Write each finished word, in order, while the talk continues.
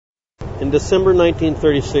In December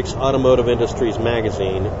 1936 Automotive Industries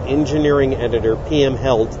magazine, engineering editor P.M.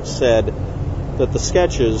 Helt said that the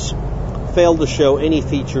sketches failed to show any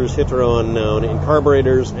features hitherto unknown in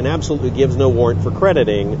carburetors and absolutely gives no warrant for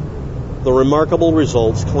crediting the remarkable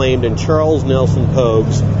results claimed in Charles Nelson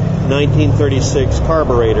Pogue's 1936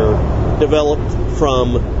 carburetor developed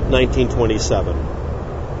from 1927.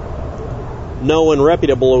 No one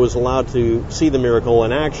reputable was allowed to see the miracle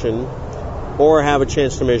in action or have a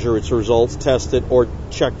chance to measure its results, test it, or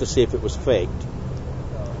check to see if it was faked.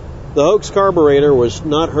 The hoax carburetor was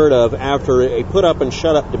not heard of after a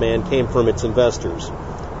put-up-and-shut-up demand came from its investors.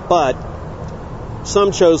 But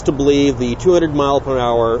some chose to believe the 200 mile per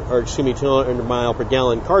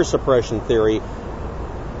gallon car suppression theory.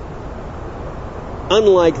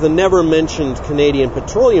 Unlike the never-mentioned Canadian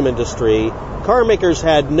petroleum industry, car makers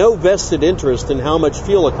had no vested interest in how much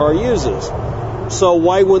fuel a car uses. So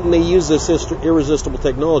why wouldn't they use this irresistible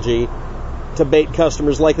technology to bait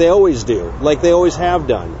customers like they always do, like they always have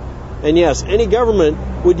done? And yes, any government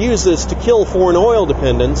would use this to kill foreign oil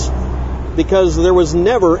dependence, because there was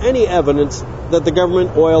never any evidence that the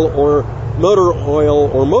government oil or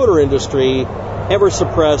motor industry ever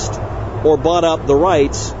suppressed or bought up the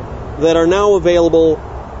rights that are now available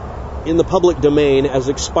in the public domain as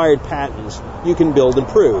expired patents you can build and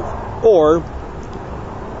prove, or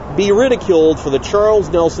be ridiculed for the Charles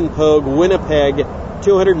Nelson Pogue Winnipeg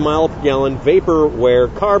 200 mile per gallon vapor ware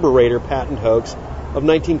carburetor patent hoax of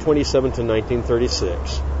 1927 to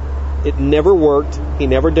 1936. It never worked. He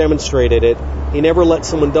never demonstrated it. He never let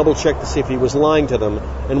someone double check to see if he was lying to them.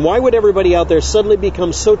 And why would everybody out there suddenly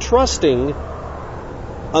become so trusting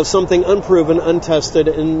of something unproven, untested,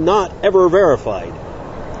 and not ever verified,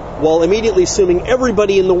 while immediately assuming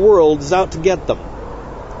everybody in the world is out to get them?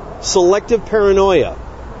 Selective paranoia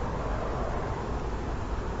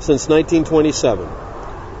since 1927.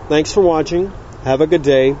 Thanks for watching. Have a good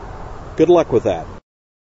day. Good luck with that.